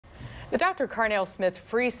The Dr. Carnel Smith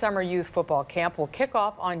Free Summer Youth Football Camp will kick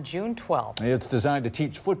off on June 12th. It's designed to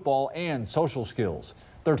teach football and social skills.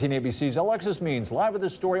 13 ABC's Alexis Means live with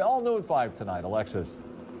this story all noon 5 tonight. Alexis.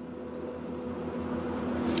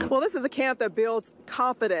 Well, this is a camp that builds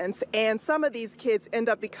confidence, and some of these kids end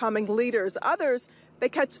up becoming leaders. Others, they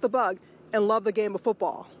catch the bug and love the game of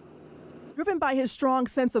football. Driven by his strong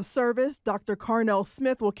sense of service, Dr. Carnel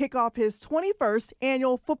Smith will kick off his 21st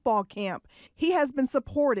annual football camp. He has been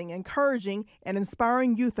supporting, encouraging, and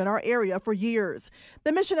inspiring youth in our area for years.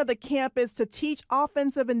 The mission of the camp is to teach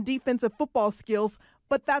offensive and defensive football skills,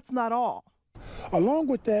 but that's not all. Along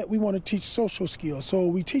with that, we want to teach social skills. So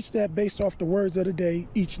we teach that based off the words of the day,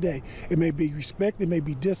 each day. It may be respect, it may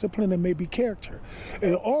be discipline, it may be character.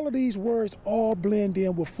 And all of these words all blend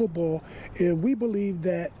in with football, and we believe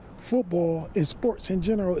that football and sports in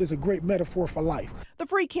general is a great metaphor for life. The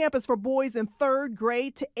free camp is for boys in 3rd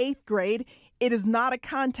grade to 8th grade. It is not a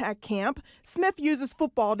contact camp. Smith uses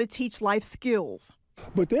football to teach life skills.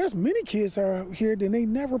 But there's many kids out here that they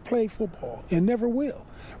never play football and never will,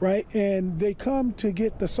 right? And they come to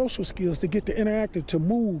get the social skills, to get the interactive, to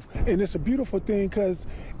move. And it's a beautiful thing because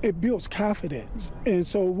it builds confidence. And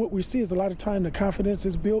so what we see is a lot of time the confidence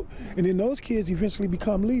is built, and then those kids eventually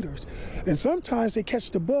become leaders. And sometimes they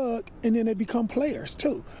catch the bug and then they become players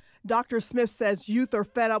too. Dr. Smith says youth are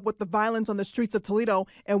fed up with the violence on the streets of Toledo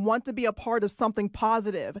and want to be a part of something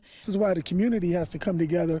positive. This is why the community has to come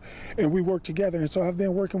together and we work together. And so I've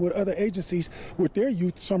been working with other agencies with their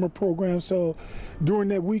youth summer programs. So during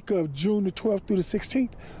that week of June the 12th through the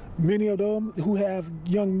 16th, many of them who have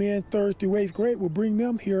young men 3rd through 8th grade will bring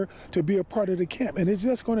them here to be a part of the camp. And it's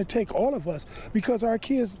just going to take all of us because our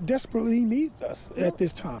kids desperately need us at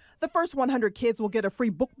this time. The first 100 kids will get a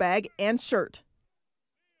free book bag and shirt.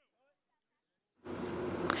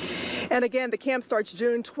 And again, the camp starts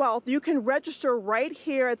June 12th. You can register right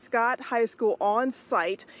here at Scott High School on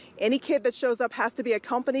site. Any kid that shows up has to be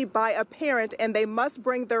accompanied by a parent, and they must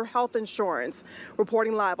bring their health insurance.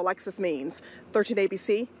 Reporting live, Alexis Means, 13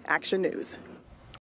 ABC Action News.